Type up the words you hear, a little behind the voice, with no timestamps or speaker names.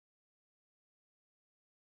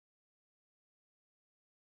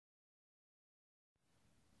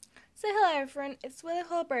So hello everyone, it's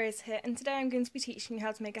Breyer here, and today I'm going to be teaching you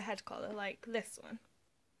how to make a head collar like this one.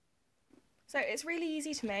 So it's really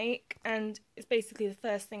easy to make, and it's basically the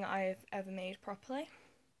first thing I've ever made properly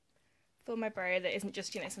for my Breyer that isn't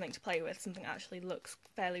just, something to play with, something that actually looks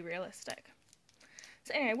fairly realistic.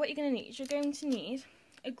 So anyway, what you're going to need is you're going to need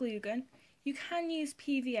a glue gun. You can use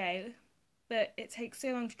PVA, but it takes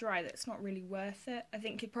so long to dry that it's not really worth it. I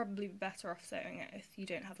think you'd probably be better off sewing it if you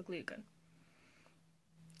don't have a glue gun.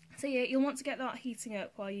 So yeah, you'll want to get that heating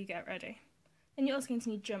up while you get ready. Then you're also going to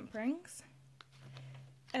need jump rings.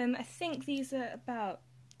 I think these are about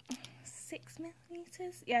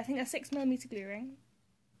 6mm. Yeah, I think they're 6mm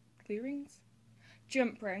glue rings,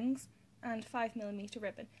 jump rings, and 5mm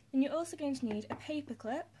ribbon. Then you're also going to need a paper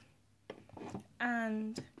clip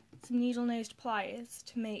and some needle-nosed pliers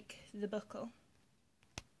to make the buckle.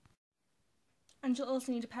 And you'll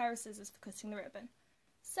also need a pair of scissors for cutting the ribbon.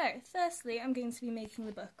 So, firstly, I'm going to be making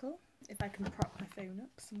the buckle, if I can prop my phone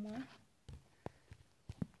up somewhere.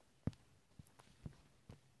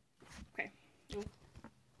 Okay. Ooh.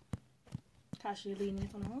 Casually leaning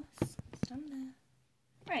it on a horse. Stand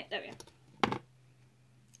there. Right, there we are.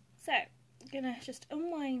 So, I'm going to just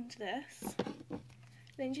unwind this.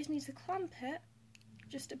 Then you just need to clamp it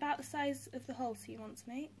just about the size of the hole you want to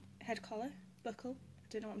make. Head collar, buckle, I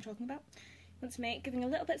don't know what I'm talking about. Want to make, giving a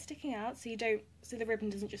little bit sticking out so the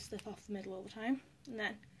ribbon doesn't just slip off the middle all the time, and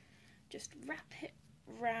then just wrap it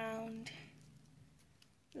round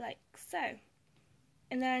like so,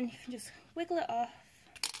 and then you can just wiggle it off,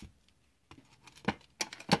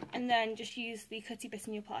 and then just use the cutty bit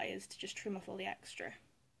in your pliers to just trim off all the extra.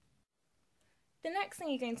 The next thing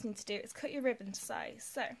you're going to need to do is cut your ribbon to size.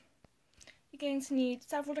 So you're going to need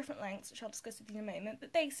several different lengths, which I'll discuss with you in a moment,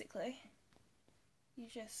 but basically you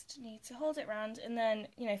just need to hold it round and then,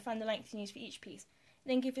 find the length you need for each piece.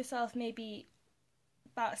 Then give yourself maybe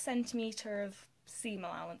about 1 centimetre of seam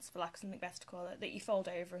allowance, for lack of something better to call it, that you fold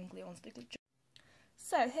over and glue onto the glue.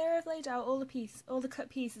 So here I've laid out all the cut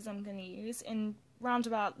pieces I'm going to use in round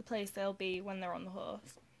about the place they'll be when they're on the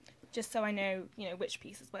horse, just so I know, which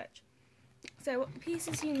piece is which. So what the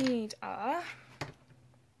pieces you need are,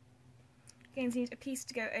 you're going to need a piece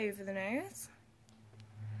to go over the nose,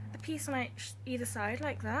 a piece on either side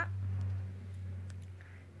like that,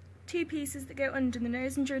 2 pieces that go under the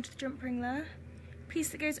nose and join to the jump ring there, a piece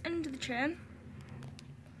that goes under the chin,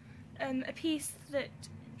 a piece that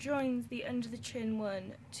joins the under the chin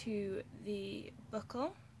one to the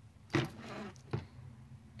buckle,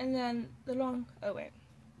 and then the long,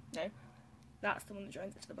 that's the one that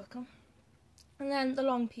joins it to the buckle, and then the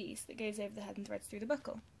long piece that goes over the head and threads through the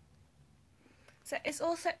buckle. So it's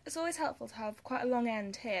always helpful to have quite a long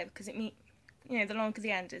end here, because it means, the longer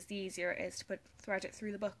the end is, the easier it is to thread it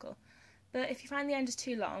through the buckle. But if you find the end is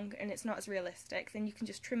too long and it's not as realistic, then you can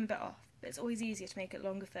just trim a bit off. But it's always easier to make it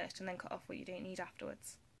longer first and then cut off what you don't need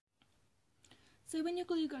afterwards. So when your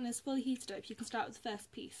glue gun is fully heated up, you can start with the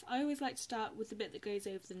first piece. I always like to start with the bit that goes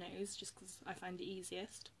over the nose, just because I find it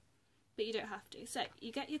easiest. But you don't have to. So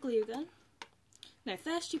you get your glue gun. No,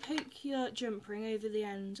 first you poke your jump ring over the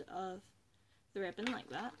end of the ribbon like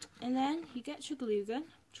that, and then you get your glue gun,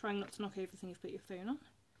 trying not to knock over the thing you've put your phone on,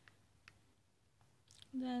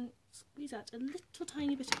 then squeeze out a little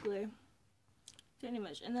tiny bit of glue, don't need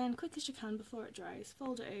much, and then quick as you can before it dries,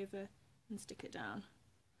 fold it over and stick it down.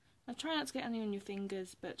 Now try not to get any on your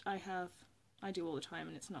fingers, but I do all the time,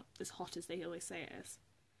 and it's not as hot as they always say it is.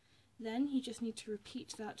 Then you just need to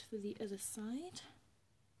repeat that for the other side.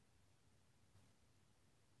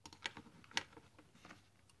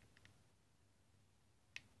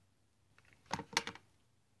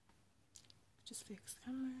 Just focus the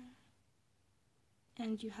camera,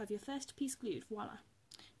 and you have your first piece glued, voila.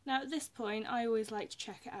 Now at this point I always like to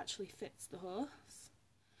check it actually fits the horse,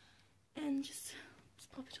 and just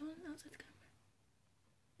pop it on outside the camera,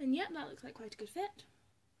 and yep, that looks like quite a good fit.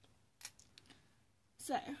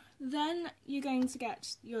 So then you're going to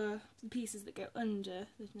get the pieces that go under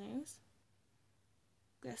the nose,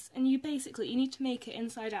 this, and you need to make it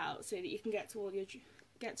inside out so that you can get to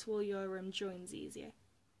all your joins easier.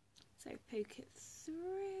 So poke it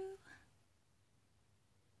through,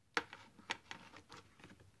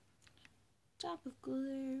 dab of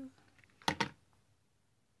glue,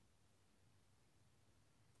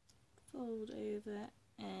 fold over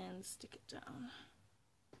and stick it down.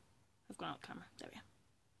 I've gone out camera, there we are.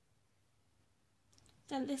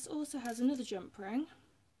 Then this also has another jump ring,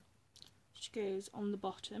 which goes on the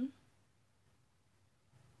bottom.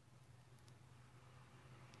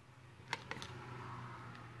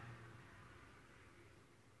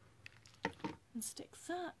 And stick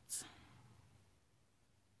that.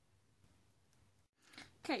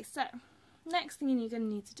 Okay, so next thing you're going to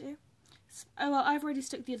need to do is, oh well, I've already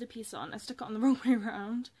stuck the other piece on. I stuck it on the wrong way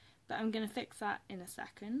around, but I'm going to fix that in a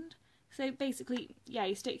second. So basically, yeah,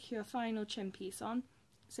 you stick your final chin piece on,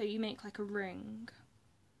 so you make like a ring.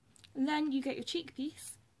 And then you get your cheek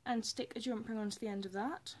piece and stick a jump ring onto the end of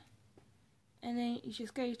that. And then you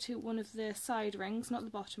just go to one of the side rings, not the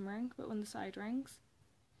bottom ring, but one of the side rings.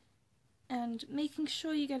 And making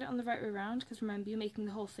sure you get it on the right way around, because remember, you're making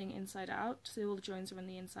the whole thing inside out, so all the joins are on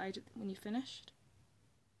the inside when you're finished.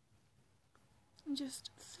 And just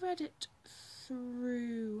thread it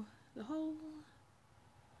through the hole.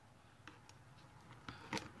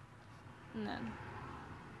 And then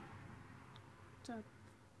dab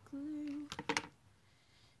glue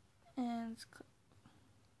and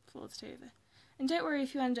fold it over. And don't worry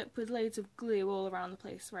if you end up with loads of glue all around the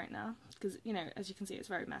place right now, because, you know, as you can see, it's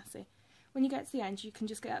very messy. When you get to the end, you can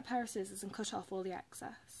just get a pair of scissors and cut off all the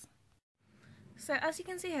excess. So as you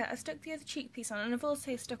can see here, I stuck the other cheek piece on, and I've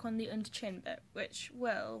also stuck on the under chin bit, which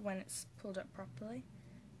will, when it's pulled up properly,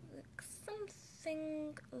 look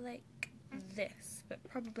something like this, but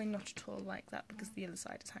probably not at all like that because the other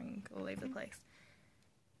side is hanging all over the place.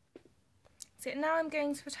 So now I'm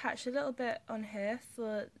going to attach a little bit on here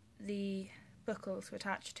for the buckle to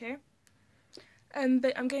attach to.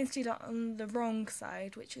 But I'm going to do that on the wrong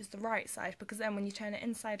side, which is the right side, because then when you turn it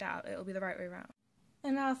inside out, it'll be the right way around.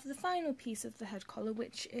 And now for the final piece of the head collar,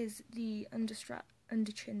 which is the under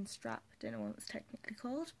chin strap. I don't know what it's technically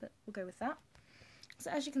called, but we'll go with that.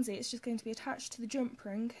 So as you can see, it's just going to be attached to the jump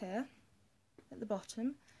ring here at the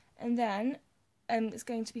bottom, and then it's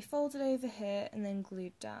going to be folded over here and then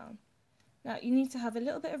glued down. Now you need to have a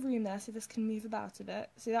little bit of room there so this can move about a bit,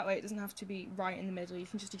 so that way it doesn't have to be right in the middle. You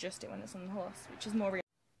can just adjust it when it's on the horse, which is more real.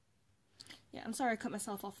 Yeah, I'm sorry I cut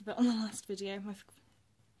myself off a bit on the last video,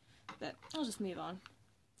 but I'll just move on.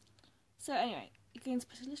 So anyway, you're going to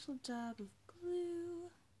put a little dab of glue,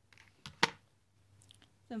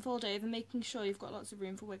 then fold over, making sure you've got lots of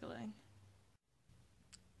room for wiggling.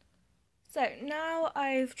 So now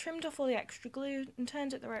I've trimmed off all the extra glue and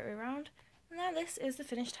turned it the right way around, and now this is the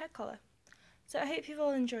finished head collar. So I hope you've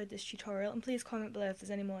all enjoyed this tutorial, and please comment below if there's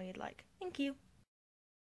any more you'd like. Thank you!